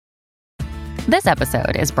This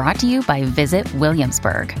episode is brought to you by Visit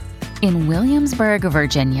Williamsburg. In Williamsburg,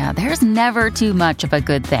 Virginia, there's never too much of a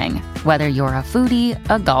good thing. Whether you're a foodie,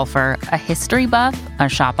 a golfer, a history buff, a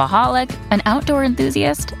shopaholic, an outdoor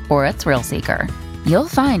enthusiast, or a thrill seeker, you'll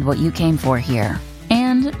find what you came for here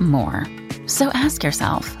and more. So ask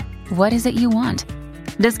yourself, what is it you want?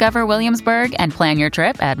 Discover Williamsburg and plan your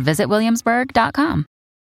trip at visitwilliamsburg.com.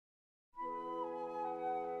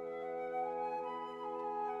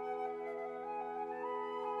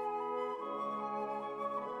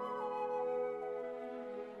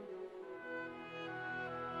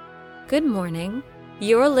 Good morning.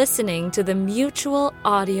 You're listening to the Mutual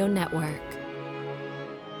Audio Network.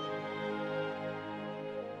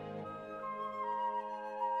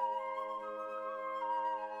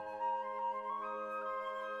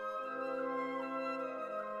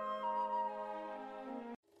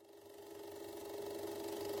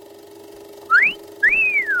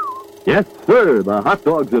 Yes, sir, the hot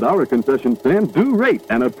dogs at our concession stand do rate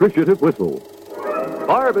an appreciative whistle.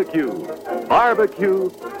 Barbecue, barbecue,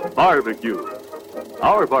 barbecue.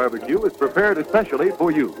 Our barbecue is prepared especially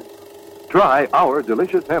for you. Try our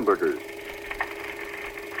delicious hamburgers.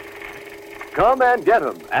 Come and get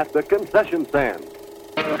them at the concession stand.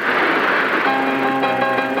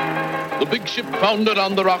 The big ship foundered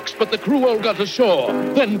on the rocks, but the crew all got ashore.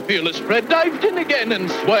 Then Fearless Fred dived in again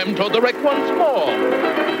and swam toward the wreck once more.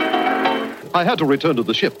 I had to return to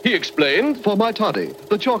the ship, He explained. for my toddy,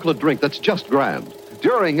 the chocolate drink that's just grand.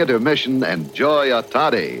 During intermission, enjoy a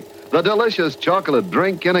toddy, the delicious chocolate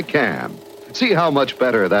drink in a can. See how much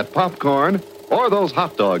better that popcorn or those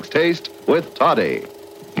hot dogs taste with toddy.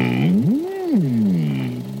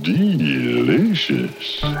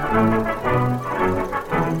 Delicious.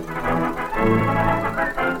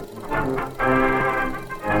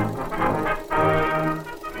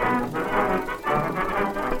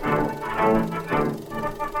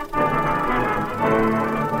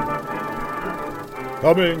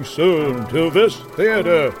 Coming soon to this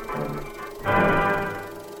theater.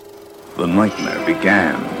 The nightmare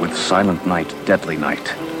began with Silent Night, Deadly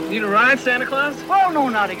Night. Need a ride, Santa Claus? Oh, no,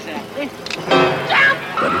 not exactly.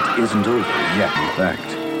 But it isn't over yet, in fact.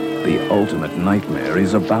 The ultimate nightmare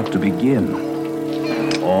is about to begin.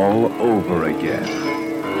 All over again.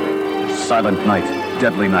 Silent Night,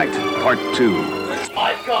 Deadly Night, Part 2.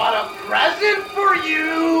 I've got a present for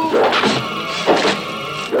you!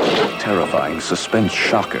 Terrifying suspense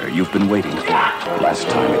shocker you've been waiting for. Last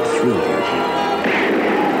time it thrilled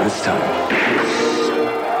you. This time,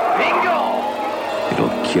 Bingo!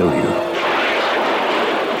 it'll kill you.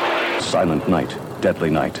 Silent Night, Deadly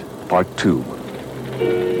Night, Part 2.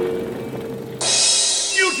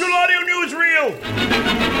 Mutual Audio Newsreel!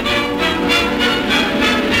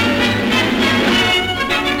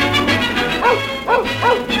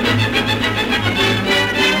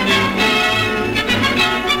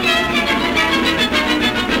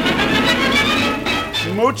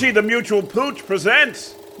 Moochie the Mutual Pooch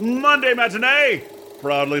presents Monday Matinee,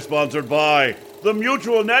 proudly sponsored by the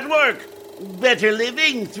Mutual Network. Better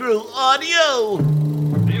living through audio.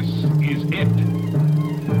 This is it.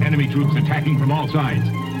 Enemy troops attacking from all sides.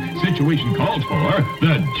 Situation calls for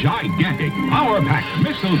the gigantic power-packed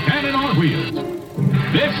missile cannon on wheels.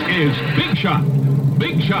 This is Big Shot.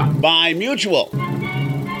 Big Shot. By Mutual.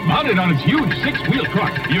 Mounted on its huge 6-wheel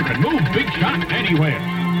truck, you can move Big Shot anywhere.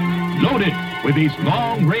 Loaded with these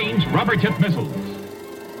long-range rubber-tipped missiles.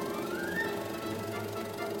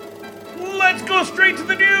 Let's go straight to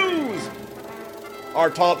the news. Our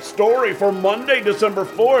top story for Monday, December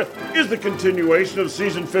 4th is the continuation of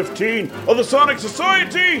Season 15 of the Sonic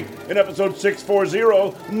Society. In Episode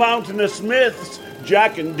 640, Mountainous Myths,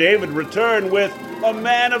 Jack and David return with A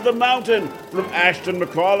Man of the Mountain from Ashton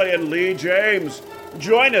McCauley and Lee James.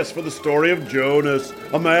 Join us for the story of Jonas,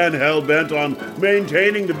 a man hell-bent on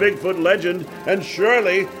maintaining the Bigfoot legend, and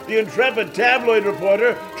Shirley, the intrepid tabloid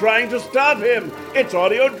reporter trying to stop him. It's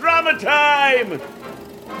audio drama time!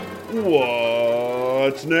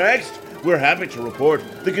 What's next? We're happy to report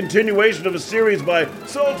the continuation of a series by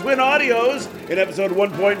Soul Twin Audios. In episode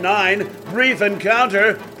 1.9, Brief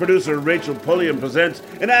Encounter, producer Rachel Pulliam presents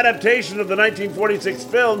an adaptation of the 1946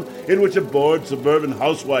 film in which a bored suburban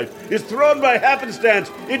housewife is thrown by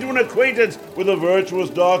happenstance into an acquaintance with a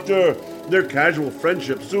virtuous doctor. Their casual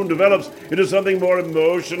friendship soon develops into something more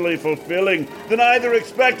emotionally fulfilling than either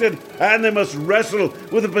expected, and they must wrestle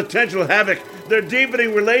with the potential havoc their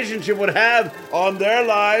deepening relationship would have on their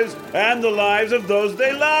lives and the lives of those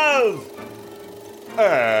they love.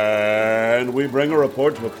 And we bring a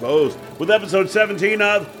report to a close with episode 17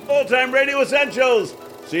 of Old Time Radio Essentials,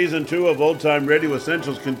 Season 2 of Old Time Radio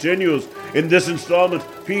Essentials continues. In this installment,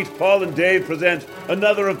 Pete, Paul, and Dave present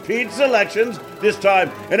another of Pete's selections, this time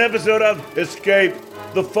an episode of Escape,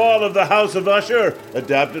 The Fall of the House of Usher,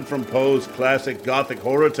 adapted from Poe's classic Gothic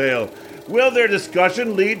horror tale. Will their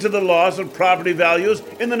discussion lead to the loss of property values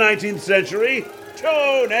in the 19th century?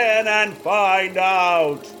 Tune in and find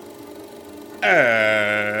out.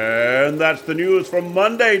 And that's the news from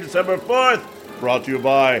Monday, December 4th, brought to you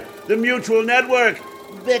by the Mutual Network.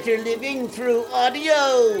 Better living through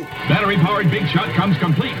audio. Battery-powered Big Shot comes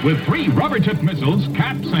complete with 3 rubber-tipped missiles,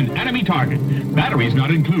 caps, and enemy target. Batteries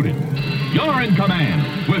not included. You're in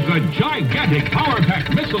command with the gigantic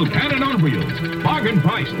power-packed missile cannon on wheels.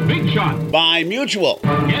 Bargain-priced Big Shot. By Mutual.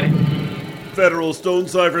 Get it? Federal Stone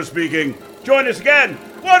Cipher speaking. Join us again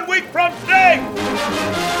 1 week from today.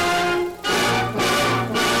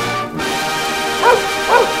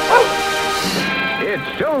 It's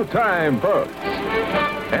showtime, folks.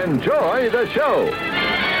 Enjoy the show.